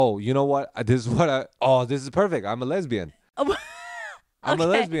Oh, you know what? This is what I. Oh, this is perfect. I'm a lesbian. Oh, I'm a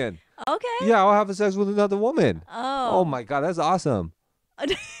okay. lesbian. Okay. Yeah, I'll have sex with another woman. Oh Oh. my god, that's awesome.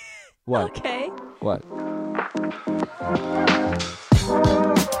 What? Okay. What?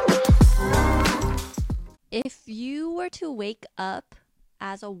 If you were to wake up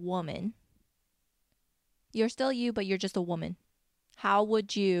as a woman, you're still you, but you're just a woman. How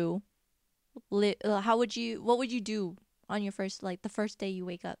would you what would you do on your first, like the first day you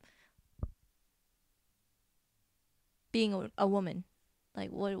wake up being a woman? Like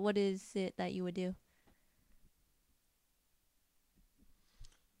what is it that you would do?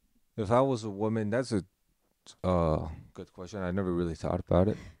 If I was a woman, that's a good question. I never really thought about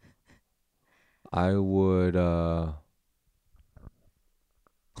it. I would I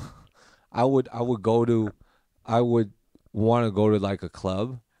would go to I would want to go to like a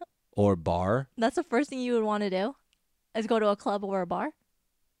club or bar That's the first thing you would want to do? Is go to a club or a bar?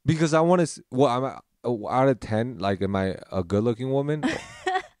 because I want to. Well, out of 10. Like, am I a good-looking woman,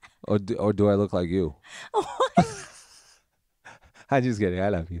 or do I look like you? I'm just kidding. I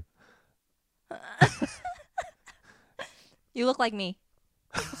love you. You look like me.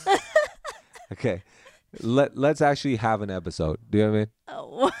 Okay, let's actually have an episode. Do you know what I mean?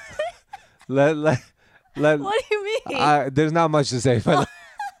 Oh, Let what do you mean? there's not much to say, but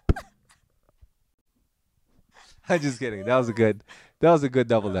I'm just kidding. That was a good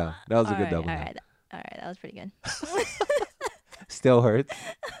double down. That was a good double all down. right, all right. That was pretty good. Still hurts.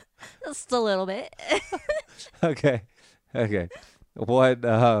 Just a little bit. Okay. What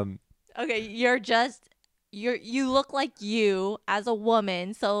Okay, you look like you as a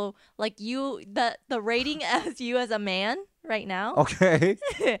woman. So like the rating as you as a man right now, okay.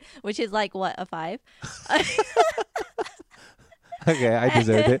 which is like what, a 5? Okay, I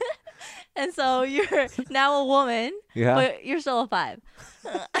deserved it. And so you're now a woman, Yeah. but you're still a 5.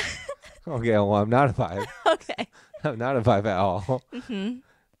 Okay, well, I'm not a 5. Okay. I'm not a 5 at all. Hmm.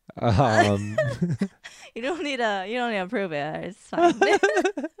 Um, You don't need to prove it. It's fine.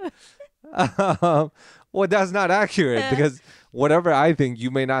 well, that's not accurate because whatever I think,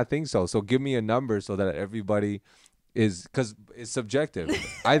 you may not think so. So give me a number so that everybody is, because it's subjective.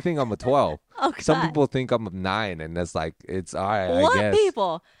 I think I'm a 12. Oh, Some God. people think I'm a 9, and that's like, it's all right, What I guess.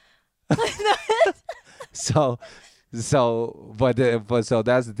 people? So, but so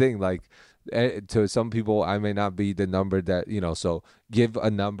that's the thing. Like, to some people, I may not be the number that, so give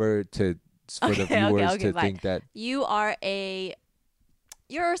a number for the viewers to fine. think that. You're a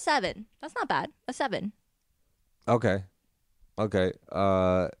 7. That's not bad. A 7. Okay.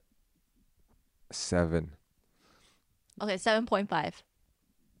 7. Okay, 7.5.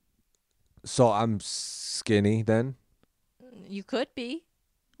 So I'm skinny then? You could be.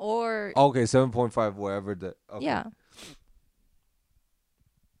 Or Okay, 7.5, wherever the. Okay. yeah.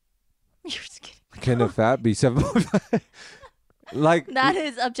 You're skinny. Can a fat be 7.5? Like, That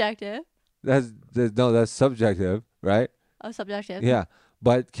is objective. that's subjective, right? Oh, subjective. Yeah.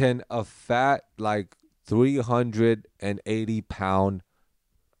 But can a fat, like, 380-pound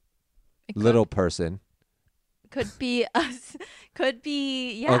It could, little person. could be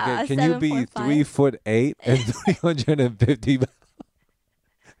yeah. Okay, A can you be 7.5. 3'8" and 350 pounds?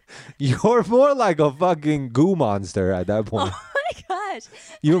 You're more like a fucking goo monster at that point. Oh my gosh.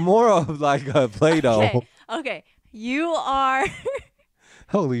 You're more of like a Play-Doh. Okay. You are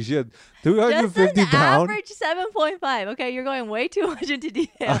Holy shit. just 350 an pounds? average 7.5. Okay, you're going way too much into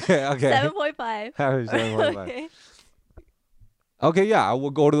detail. Okay. 7.5. Average 7.5. Okay. Okay, yeah, I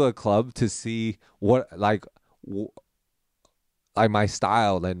will go to a club to see what, like my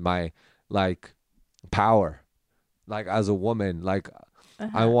style and my, like, power. Like, as a woman, like,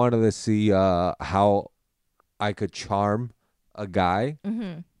 I wanted to see how I could charm a guy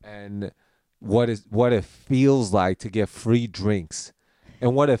and what it feels like to get free drinks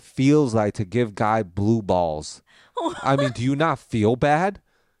and what it feels like to give guy blue balls. I mean, do you not feel bad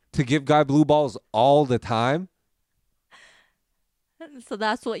to give guy blue balls all the time? So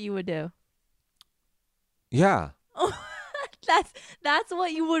that's what you would do. Yeah. That's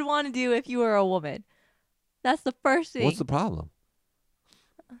what you would want to do if you were a woman. That's the first thing. What's the problem?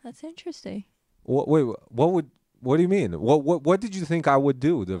 That's interesting. What do you mean? What did you think I would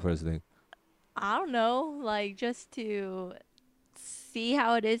do the first thing? I don't know, like just to see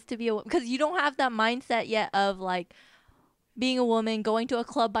how it is to be a woman, because you don't have that mindset yet of like being a woman, going to a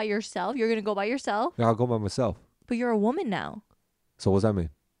club by yourself. You're gonna go by yourself, Yeah, I'll go by myself. but you're a woman now. So what's that mean?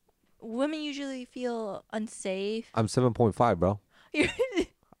 Women usually feel unsafe. I'm 7.5, bro.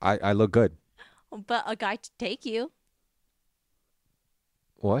 I look good. But a guy to take you.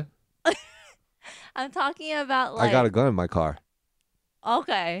 What? I'm talking about like I got a gun in my car.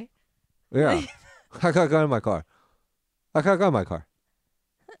 Okay. Yeah. I got a gun in my car. I got a gun in my car.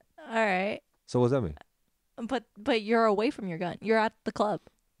 All right. So what's that mean? But you're away from your gun. You're at the club.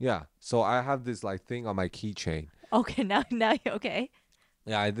 Yeah. So I have this like thing on my keychain. Okay, now you okay.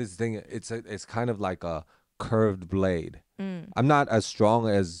 Yeah, this thing it's kind of like a curved blade. Mm. I'm not as strong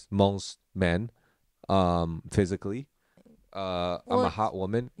as most men, physically. I'm Well, a hot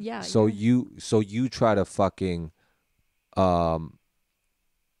woman. yeah. So you try to fucking,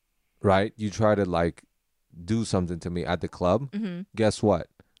 right? You try to like do something to me at the club. Mm-hmm. Guess what?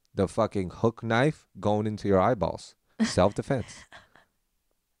 The fucking hook knife going into your eyeballs. Self defense.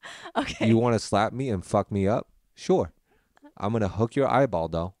 Okay. You want to slap me and fuck me up? Sure. I'm gonna hook your eyeball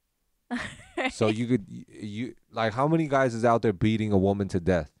though. So you could you like how many guys is out there beating a woman to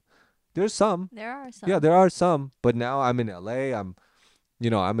death? There's some. There are some. Yeah, there are some. But now I'm in LA. I'm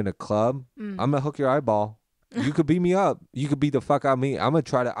in a club. Mm. I'm gonna hook your eyeball. You could beat me up. You could beat the fuck out of me. I'm gonna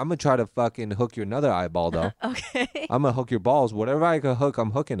try to fucking hook your another eyeball though. Okay. I'm gonna hook your balls. Whatever I can hook,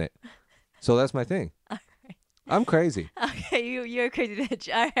 I'm hooking it. So that's my thing. All right. I'm crazy. Okay, you're a crazy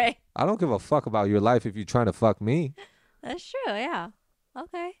bitch. All right. I don't give a fuck about your life if you're trying to fuck me. That's true. Yeah.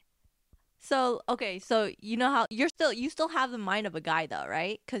 Okay. So you know how you still have the mind of a guy though,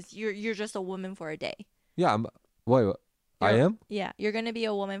 right? Because you're just a woman for a day. Yeah, wait, I am? Yeah, you're gonna be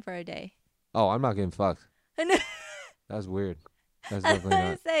a woman for a day. Oh, I'm not getting fucked. That's weird. That's definitely I'm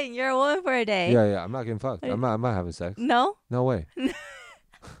not. saying you're a woman for a day. Yeah, I'm not getting fucked. I'm not having sex. No, No way.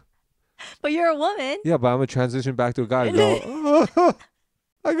 but you're a woman. Yeah, but I'm gonna transition back to a guy and go,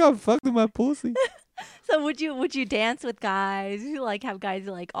 I got fucked in my pussy. So would you dance with guys? You like have guys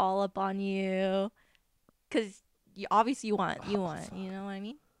like all up on you? Cause you obviously you want you know what I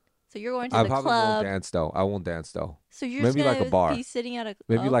mean? So you're going to I the probably club. won't dance though. I won't dance though. So you're Maybe just like gonna a bar. be sitting at a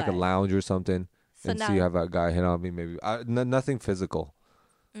Maybe like a okay. lounge or something. So And now, see have a guy hit on me. Maybe nothing physical.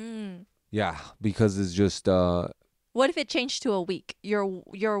 Yeah, because it's just what if it changed to a week? You're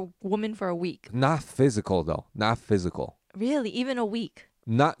a woman for a week. not physical though. Not physical. Really, even a week?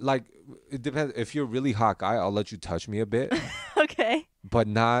 Not like it depends. If you're a really hot guy, I'll let you touch me a bit. Okay. But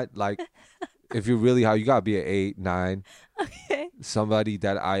not like if you're really hot, you gotta be an 8, 9. Okay. Somebody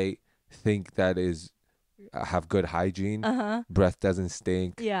that I think that is have good hygiene. Breath doesn't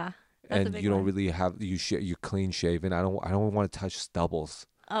stink. Yeah. That's a And big you don't one. really have you clean shaven. I don't want to touch stubbles.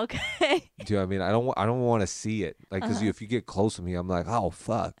 Okay. Do you know what I mean? I don't want to see it. Like because if you get close to me, I'm like, oh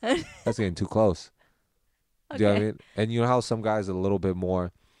fuck, that's getting too close. Okay. Do you know what I mean? And you know how some guys are a little bit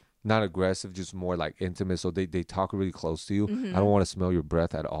more, not aggressive, just more like intimate. So they talk really close to you. I don't want to smell your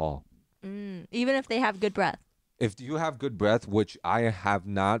breath at all. Even if they have good breath. If you have good breath, which I have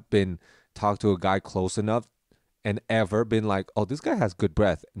not been talked to a guy close enough and ever been like, oh, this guy has good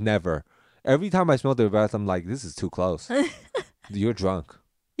breath. Never. Every time I smell their breath, I'm like, this is too close. You're drunk.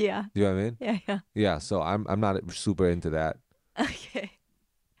 Yeah. Do you know what I mean? Yeah. Yeah. So I'm not super into that. Okay.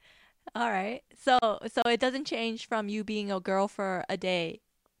 All right. So it doesn't change from you being a girl for a day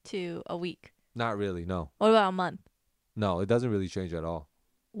to a week. Not really. No. What about a month? No, it doesn't really change at all.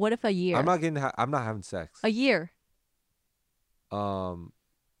 What if a year? I'm not having sex. A year. Um,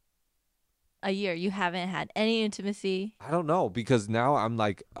 A year. You haven't had any intimacy. I don't know because now I'm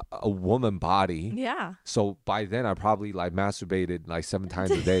like a woman body. Yeah. So by then I probably like masturbated like 7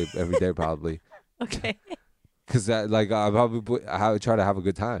 times a day, every day probably. Okay. Cause that like I probably I try to have a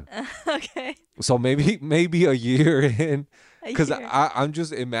good time. Okay. So maybe a year in, A cause year. I'm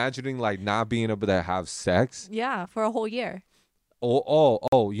just imagining like not being able to have sex. Yeah, for a whole year.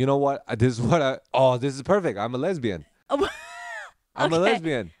 Oh, you know what? This is perfect. I'm a lesbian. Oh. I'm a Okay.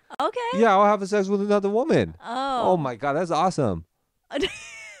 lesbian. Okay. Yeah, I'll have sex with another woman. Oh. Oh my God, that's awesome.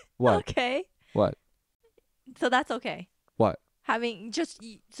 What? Okay. What? So that's okay. What? Having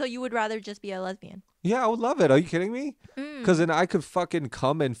so you would rather just be a lesbian. Yeah, I would love it. Are you kidding me? Because then I could fucking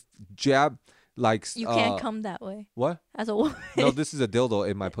come and jab like. You can't come that way What? as a woman. No, this is a dildo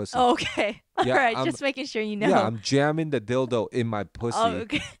in my pussy. Oh, okay. All Yeah, right. I'm- Just making sure you know. Yeah, I'm jamming the dildo in my pussy, Oh,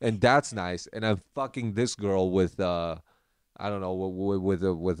 okay. and that's nice. And I'm fucking this girl with I don't know, with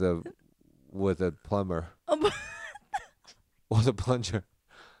a plumber, with a plunger.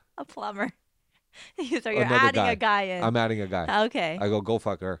 A plumber. So you're Another adding guy. a guy in. I'm adding a guy. Okay. I go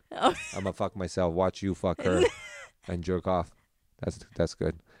fuck her. Oh. I'm gonna fuck myself. Watch you fuck her, and jerk off. That's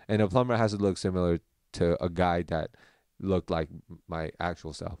good. And a plumber has to look similar to a guy that looked like my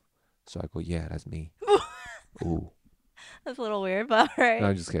actual self. So I go, yeah, that's me. Ooh. That's a little weird, but all right. No,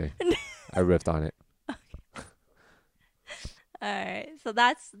 I'm just kidding. I riffed on it. All right. So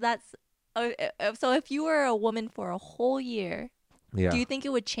that's so if you were a woman for a whole year, Yeah. Do you think it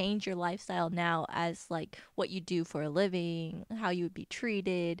would change your lifestyle now as like what you do for a living, how you would be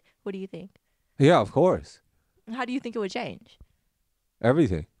treated? What do you think? Yeah, of course. How do you think it would change?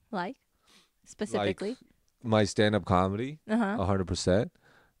 Everything. Like Like specifically? my stand-up comedy, Uh-huh. 100%.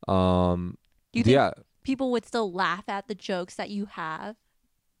 Um, Do you think yeah, people would still laugh at the jokes that you have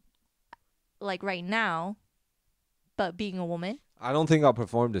like right now, but being a woman? I don't think I'll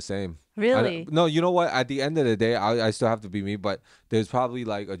perform the same. Really? No, you know what? At the end of the day, I still have to be me, but there's probably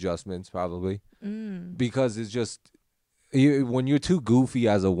like adjustments, probably, Mm. because it's just when you're too goofy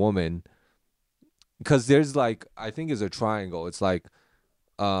as a woman, because there's like I think it's a triangle. It's like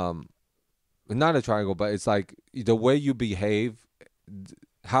um, not a triangle, but it's like the way you behave,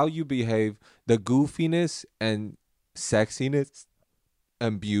 how you behave, the goofiness and sexiness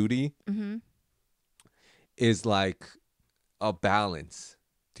and beauty Mm-hmm. is like a balance.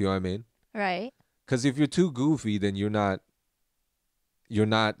 Do you know what I mean? Right. Because if you're too goofy, then you're not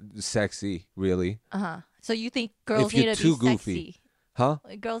sexy, really. Uh-huh. So you think girls If you're need to be too goofy, sexy? huh?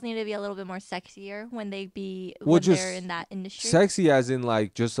 Girls need to be a little bit more sexier Well, when they're in just that industry. sexy as in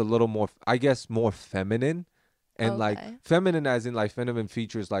like just a little more, I guess, more feminine, and like Okay. feminine as in like feminine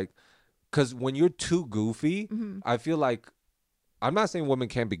features, like because when you're too goofy, Mm-hmm. I feel like I'm not saying women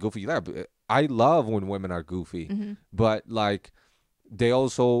can't be goofy. Yeah, but I love when women are goofy, Mm-hmm. but like they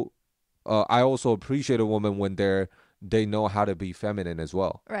also, I also appreciate a woman when they know how to be feminine as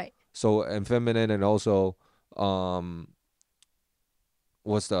well. Right. So and feminine and also, um,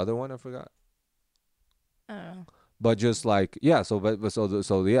 what's the other one I forgot? I don't know. But just like yeah, so but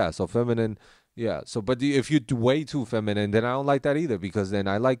so yeah, so feminine, yeah. So but if you're way too feminine, then I don't like that either because then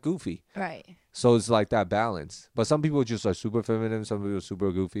I like goofy. Right. So it's like that balance. But some people just are super feminine, some people are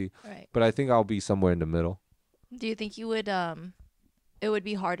super goofy. Right. But I think I'll be somewhere in the middle. Do you think you would it would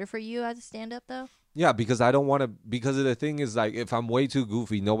be harder for you as a stand up though? Yeah, because I don't want to. Because of the thing is like, if I'm way too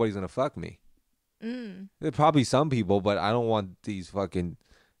goofy, nobody's gonna fuck me. Mm. There probably some people, but I don't want these fucking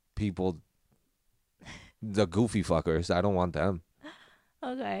people, the goofy fuckers. I don't want them.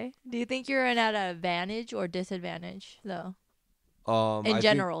 Okay. Do you think you're at an advantage or disadvantage though? In I think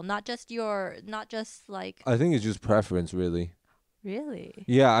general, not just like I think it's just preference, really. really.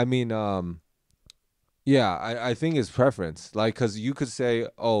 Yeah, I mean, yeah, I think it's preference. Like, cause you could say,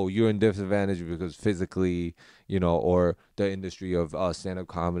 oh, you're in disadvantage because physically, or the industry of stand-up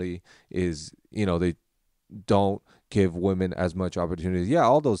comedy is, they don't give women as much opportunities. Yeah,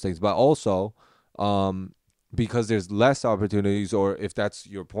 all those things, but also, because there's less opportunities, or if that's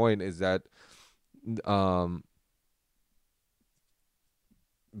your point, is that, um,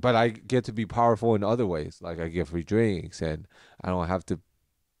 but I get to be powerful in other ways. Like I get free drinks, and I don't have to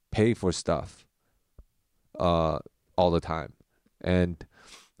pay for stuff, uh, all the time, and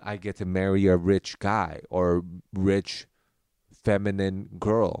I get to marry a rich guy or rich feminine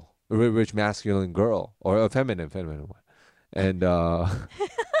girl, rich masculine girl, or a feminine one, and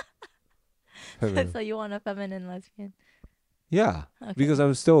feminine. So you want a feminine lesbian? Yeah, Okay. because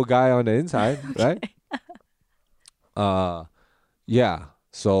I'm still a guy on the inside, right? Uh, yeah.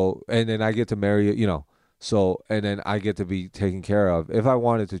 So and then I get to marry, so and then I get to be taken care of if I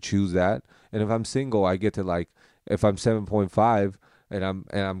wanted to choose that. And if I'm single, I get to like if I'm 7.5 and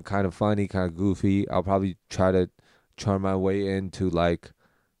I'm kind of funny, kind of goofy, I'll probably try to charm my way into like,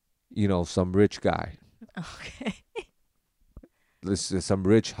 some rich guy. Okay. This is some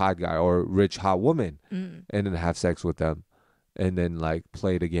rich hot guy or rich hot woman, Mm. and then have sex with them, and then like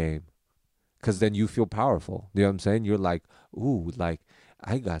play the game. Cause then you feel powerful. You know what I'm saying? You're like, ooh, like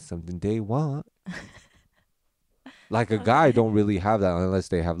I got something they want. Like a guy Okay. don't really have that unless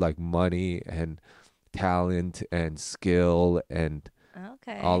they have like money and talent and skill and all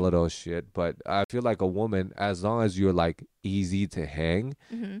Okay. of those shit. But I feel like a woman, as long as you're like easy to hang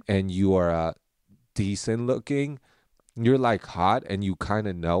Mm-hmm. and you are decent looking, you're like hot and you kind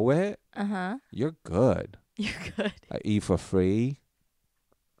of know it, Uh-huh. you're good. You're good. I eat for free.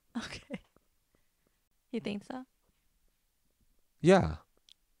 Okay. You think so? Yeah.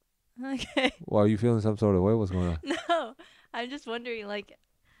 Okay. Well, are you feeling some sort of way? What's going on? No. I'm just wondering, like,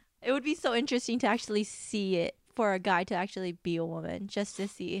 it would be so interesting to actually see it for a guy to actually be a woman, just to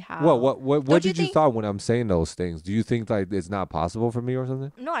see how. Well, what Don't you did you think? thought when I'm saying those things? Do you think like it's not possible for me or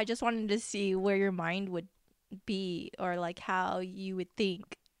something? No, I just wanted to see where your mind would be, or like how you would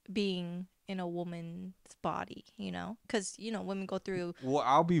think being in a woman's body, because women go through Well,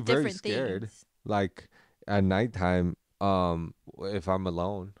 I'll be very different scared. things, Like at nighttime, if I'm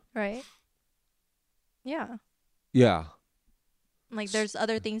alone. right? Yeah. Yeah. Like S- there's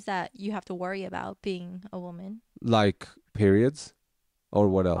other things that you have to worry about being a woman. Like periods. Or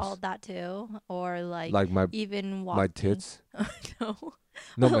what all else? that too, or like Like even walking. my tits? No,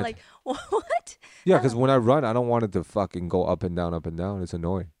 No, like what? yeah, because when I run, I don't want it to fucking go up and down, up and down. It's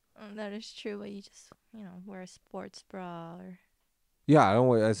annoying. That is true, but you just wear a sports bra or. Yeah, I don't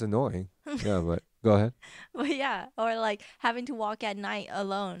want. It's annoying. Yeah, but go ahead. But yeah, or like having to walk at night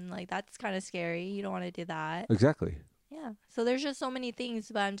alone, like that's kind of scary. You don't want to do that. Exactly. Yeah. So there's just so many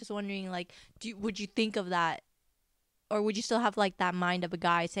things, but I'm just wondering, like, would you think of that, or would you still have like that mind of a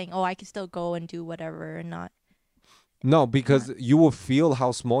guy saying, "Oh, I can still go and do whatever," and not? No, because you will feel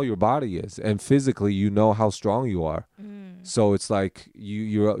how small your body is, and physically, you know how strong you are. So it's like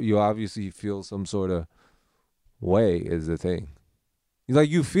you obviously feel some sort of way is the thing. Like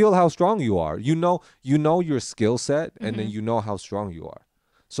you feel how strong you are. You know your skill set, and then you know how strong you are.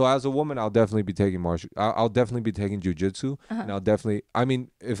 So as a woman, I'll definitely be taking I'll definitely be taking jujitsu, and I'll definitely. I mean,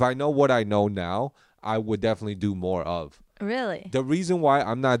 if I know what I know now, I would definitely do more of. Really? The reason why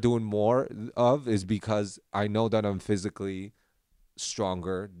I'm not doing more of is because I know that I'm physically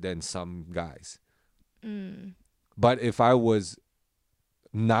stronger than some guys. But if I was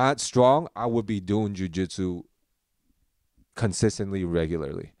not strong, I would be doing jujitsu consistently,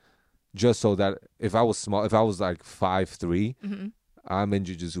 regularly. Just so that if I was small, if I was like 5'3", I'm in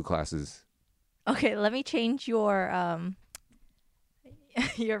jujitsu classes. Okay, let me change your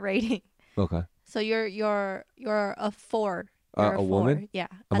your rating. Okay. So you're a 4. You're A 4. woman? Yeah,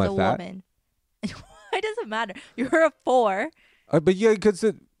 Am as I a fat? woman. It doesn't matter. You're a 4. But yeah, because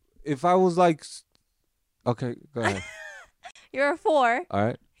if I was like, okay, go ahead. You're a 4. All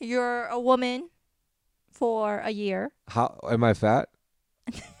right. You're a woman for a year. How am I fat?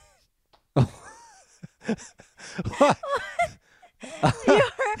 What?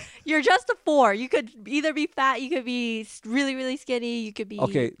 You're just a 4. You could either be fat, you could be really really skinny, you could be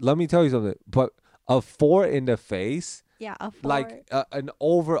Okay, let me tell you something. But a 4 in the face, yeah, a 4. like an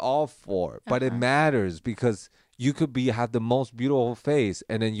overall 4, but it matters because you could have the most beautiful face,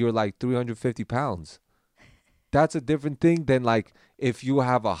 and then you're like 350 pounds. That's a different thing than like if you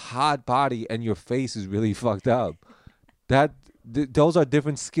have a hot body and your face is really fucked up. Those are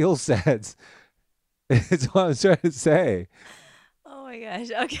different skill sets. It's what I'm trying to say. Oh my gosh.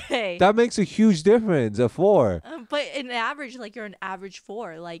 Okay. That makes a huge difference. A 4. But in average, like you're an average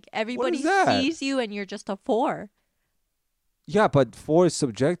 4. Like everybody is that? sees you and you're just a 4. Yeah, but 4 is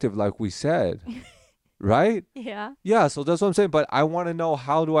subjective, like we said, right? Yeah. Yeah, so that's what I'm saying. But I want to know,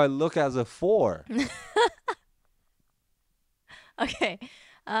 how do I look as a 4? Okay.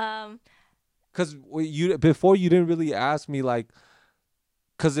 Because before you didn't really ask me, like,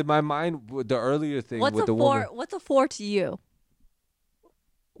 because in my mind, the earlier thing What's with a the 4? woman, What's a 4 to you?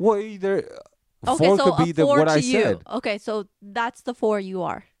 well, either Okay, 4 so could be a 4 what to I you. said. Okay, so that's the 4 you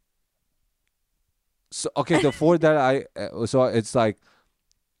are. So okay, the 4 that so it's like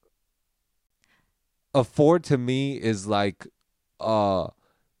a 4 to me is like the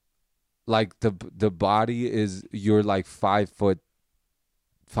body is, you're like 5'2",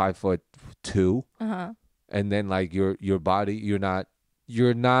 and then like your body,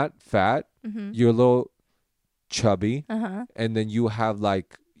 you're not fat, you're a little chubby, and then you have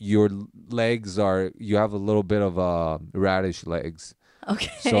like your legs you have a little bit of radish legs.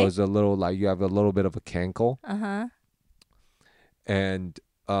 Okay. So it's a little like you have a little bit of a cankle. And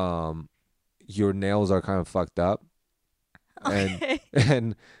your nails are kind of fucked up. Okay.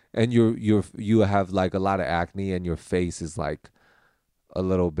 And you have like a lot of acne, and your face is like a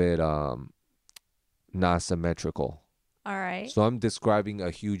little bit not symmetrical. All right. So I'm describing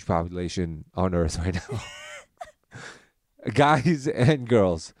a huge population on Earth right now. Guys and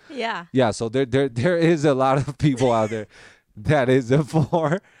girls. Yeah. Yeah, so there is a lot of people out there that is a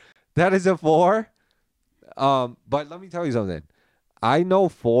 4. That is a 4. But let me tell you something. I know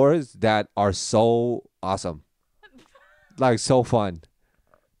 4s that are so awesome. Like so fun.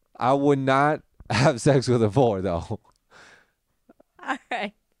 I would not have sex with a 4 though. All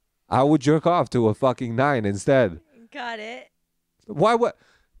right. I would jerk off to a fucking 9 instead. Got it. Why? What?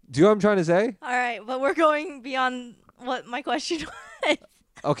 Do you know what I'm trying to say? All right, but we're going beyond what my question was.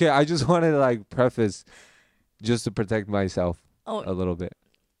 Okay, I just wanted to like preface just to protect myself a little bit.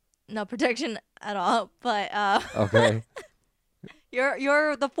 No protection at all, but Okay.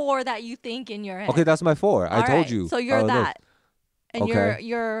 you're the 4 that you think in your head. Okay, that's my 4. I told you. So you're look. that. And Okay.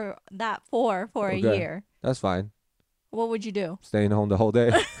 you're that 4 for a Okay. year. That's fine. What would you do? Staying home the whole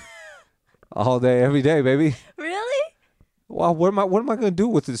day. All day, every day, baby. Really? Well, what am I gonna do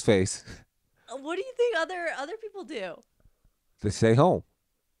with this face? What do you think other people do? They stay home.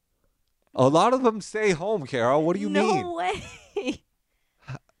 A lot of them stay home, Carol. What do you mean? No way.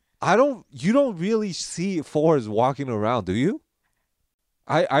 You don't really see 4s walking around, do you?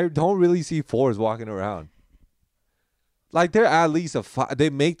 I don't really see 4s walking around. Like they're at least a 5. They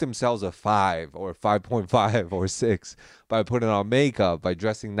make themselves a 5 or 5.5 or 6 by putting on makeup, by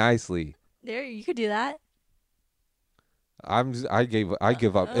dressing nicely. There, you could do that. I give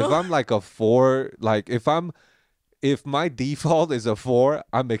up. If I'm like a 4, like if my default is a 4,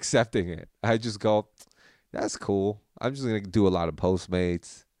 I'm accepting it. I just go, that's cool. I'm just gonna do a lot of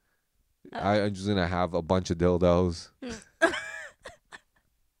Postmates. I'm just gonna have a bunch of dildos.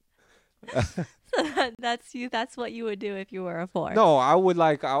 That's you. That's what you would do if you were a 4. No, I would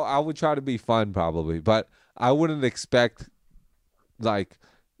I would try to be fun probably, but I wouldn't expect like,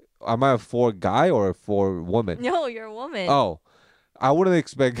 am I a 4 guy or a 4 woman? No, you're a woman. Oh, I wouldn't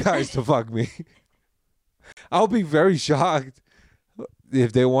expect guys to fuck me. I'll be very shocked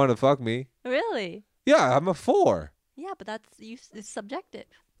if they want to fuck me. Really? Yeah, I'm a 4. Yeah, but it's subjective.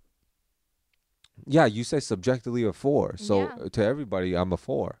 Yeah, you say subjectively a 4. So Yeah. to everybody, I'm a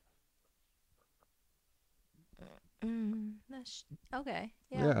 4. That's okay.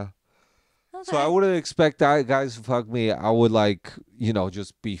 Yeah. Yeah. Okay. So I wouldn't expect that guys to fuck me. I would like,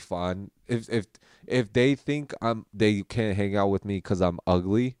 just be fun. If they think they can't hang out with me because I'm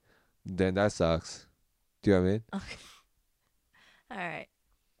ugly, then that sucks. Do you know what I mean? Okay. All right.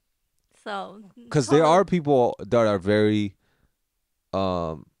 So. Because there are people that are very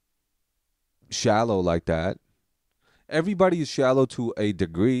shallow like that. Everybody is shallow to a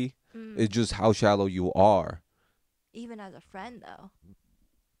degree. It's just how shallow you are. Even as a friend, though.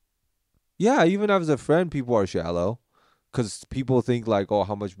 Yeah, even as a friend, people are shallow. Because people think like, oh,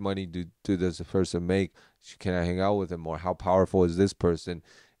 how much money do does a person make? Can I hang out with him? Or how powerful is this person?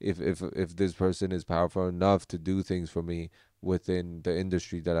 If this person is powerful enough to do things for me within the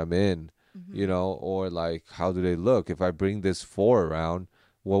industry that I'm in, or like, how do they look? If I bring this 4 around,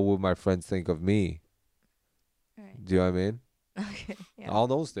 what would my friends think of me? Right. Do you know what I mean? Okay. Yeah. All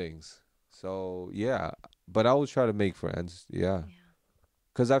those things. So yeah, but I always try to make friends. Yeah.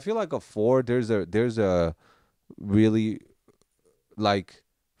 Because I feel like a 4, there's a really like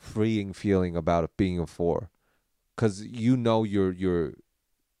freeing feeling about it being a 4, because you're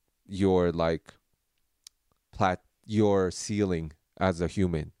like your ceiling as a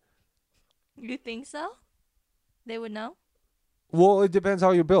human. You think so? They would know? Well, it depends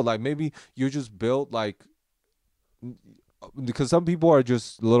how you're built. Like maybe you're just built like, because some people are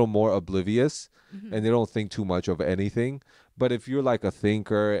just a little more oblivious and they don't think too much of anything. But if you're like a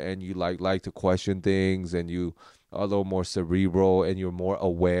thinker and you like to question things and you are a little more cerebral and you're more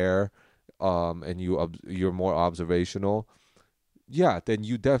aware, and you're more observational, yeah, then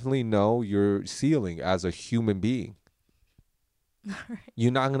you definitely know your ceiling as a human being.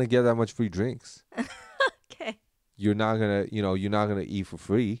 You're not gonna get that much free drinks. Okay. You're not gonna eat for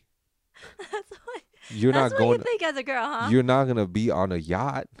free. That's what You're that's not what going. you think as a girl, huh? You're not gonna be on a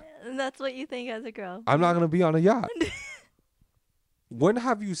yacht. That's what you think as a girl. I'm not gonna be on a yacht. When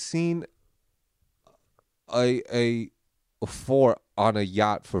have you seen a 4 on a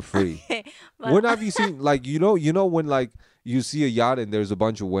yacht for free? Okay, When have you seen like when like you see a yacht and there's a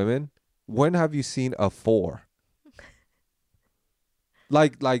bunch of women? When have you seen a 4?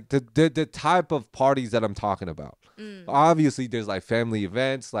 Like the type of parties that I'm talking about. Obviously, there's like family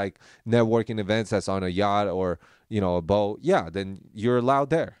events, like networking events that's on a yacht or a boat. Yeah, then you're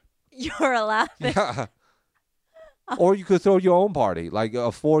allowed there. You're allowed. Yeah. Or you could throw your own party. Like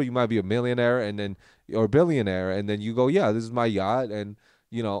a 4, you might be a millionaire or billionaire, and then you go, yeah, this is my yacht, and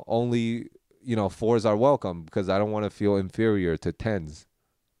only 4s are welcome because I don't want to feel inferior to 10s.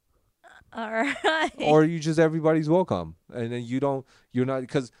 All right. Or you just everybody's welcome, and then you're not,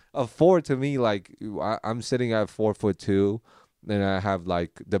 because a 4 to me, like I'm sitting at 4'2", and I have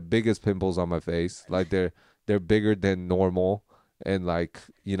like the biggest pimples on my face, like they're bigger than normal, and like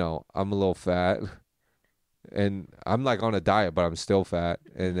I'm a little fat. And I'm like on a diet, but I'm still fat.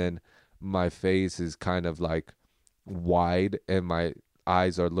 And then my face is kind of like wide and my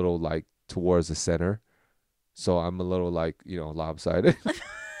eyes are a little like towards the center. So I'm a little like, lopsided.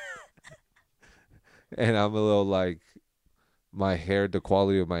 And I'm a little like, the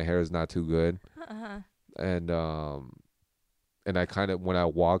quality of my hair is not too good. And I kind of, when I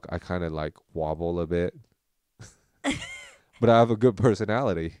walk, I kind of like wobble a bit. But I have a good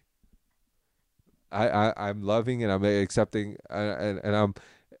personality. I'm loving and I'm accepting and I'm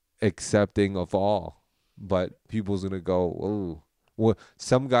accepting of all, but people's gonna go, oh, well,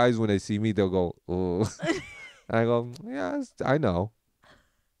 some guys when they see me they'll go, oh, and I go, yeah, I know.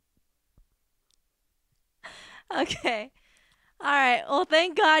 Okay. All right. Well,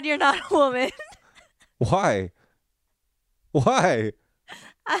 thank God you're not a woman. Why? I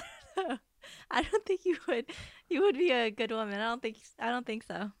don't know. I don't think you would be a good woman. I don't think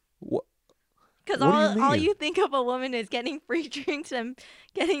so. What? Because What do you all mean? you think of a woman is getting free drinks and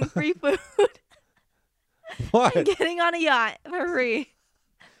getting free food and What? getting on a yacht for free.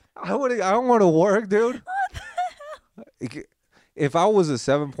 I don't want to work, dude. If I was a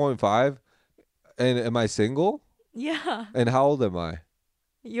 7.5, and am I single? Yeah, And how old am I?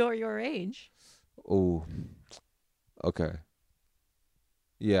 you're your age. Oh, okay.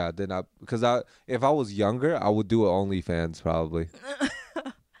 Yeah, then because if I was younger, I would do it OnlyFans probably.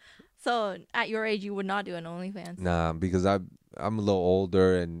 So at your age, you would not do an OnlyFans. Nah, because I'm a little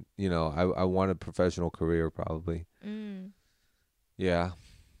older, and I want a professional career probably. Mm. Yeah.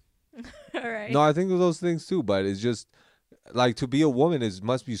 All right. No, I think of those things too, but it's just like to be a woman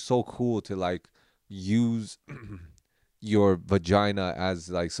must be so cool to like use your vagina as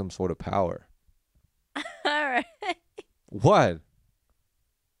like some sort of power. All right. What?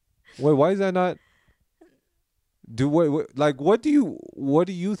 Wait, why is that not? Wait, like what do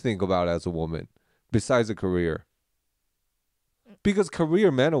you think about as a woman besides a career? Because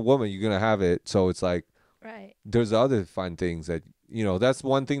career, man or woman, you're gonna have it. So it's like Right. there's other fun things that that's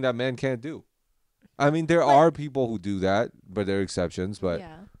one thing that men can't do. I mean, there But- are people who do that, but there are exceptions. But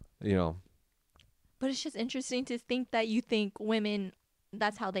Yeah. But it's just interesting to think that you think women.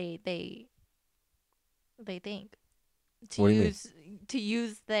 That's how they think. To What do you mean?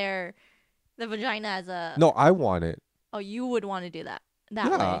 use the vagina as a. no, I want it. Oh, you would want to do that Yeah,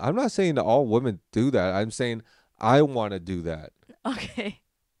 way. I'm not saying that all women do that. I'm saying I want to do that Okay.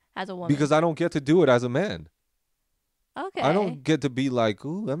 As a woman. because I don't get to do it as a man. Okay. I don't get to be like,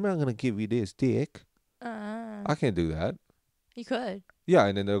 ooh, I'm not gonna give you this dick. Uh, I can't do that. you could. Yeah,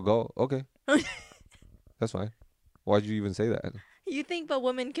 and then they'll go, okay, that's fine. Why'd you even say that? You think, but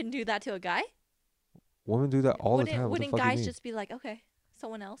women can do that to a guy? Women do that all the time. What the Wouldn't fuck you guys mean? just be like, okay,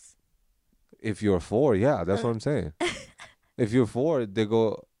 someone else? If you're 4, yeah, that's what I'm saying. If you're 4, they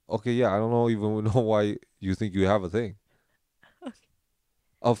go, okay, yeah, I don't even know why you think you have a thing. Okay.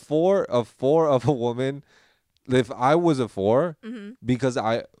 A four of a woman. If I was a 4, Mm-hmm. because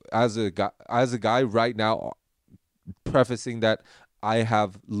I as a guy right now, prefacing that I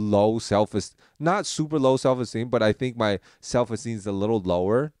have low not super low self-esteem, but I think my self-esteem is a little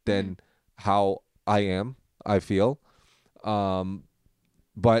lower than how I am. I feel,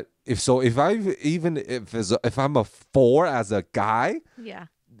 but if I'm a 4 as a guy, Yeah.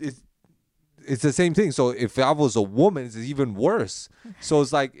 it's the same thing. So if I was a woman, it's even worse. So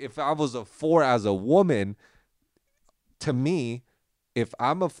it's like if I was a 4 as a woman, to me, if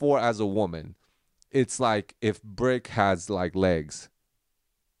I'm a 4 as a woman, it's like if brick has like legs.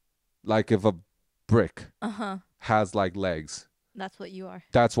 Like if a brick has like legs. That's what you are.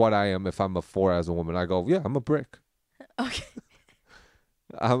 That's what I am if I'm a 4 as a woman. I go, yeah, I'm a brick. Okay.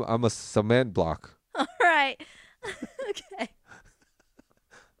 I'm a cement block. All right. Okay.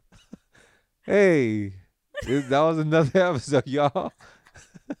 Hey, that was another episode, y'all.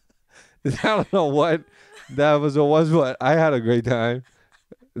 I don't know what that episode was, but I had a great time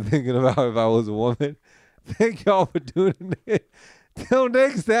thinking about if I was a woman. Thank y'all for tuning in. Till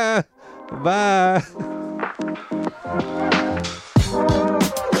next time. Bye.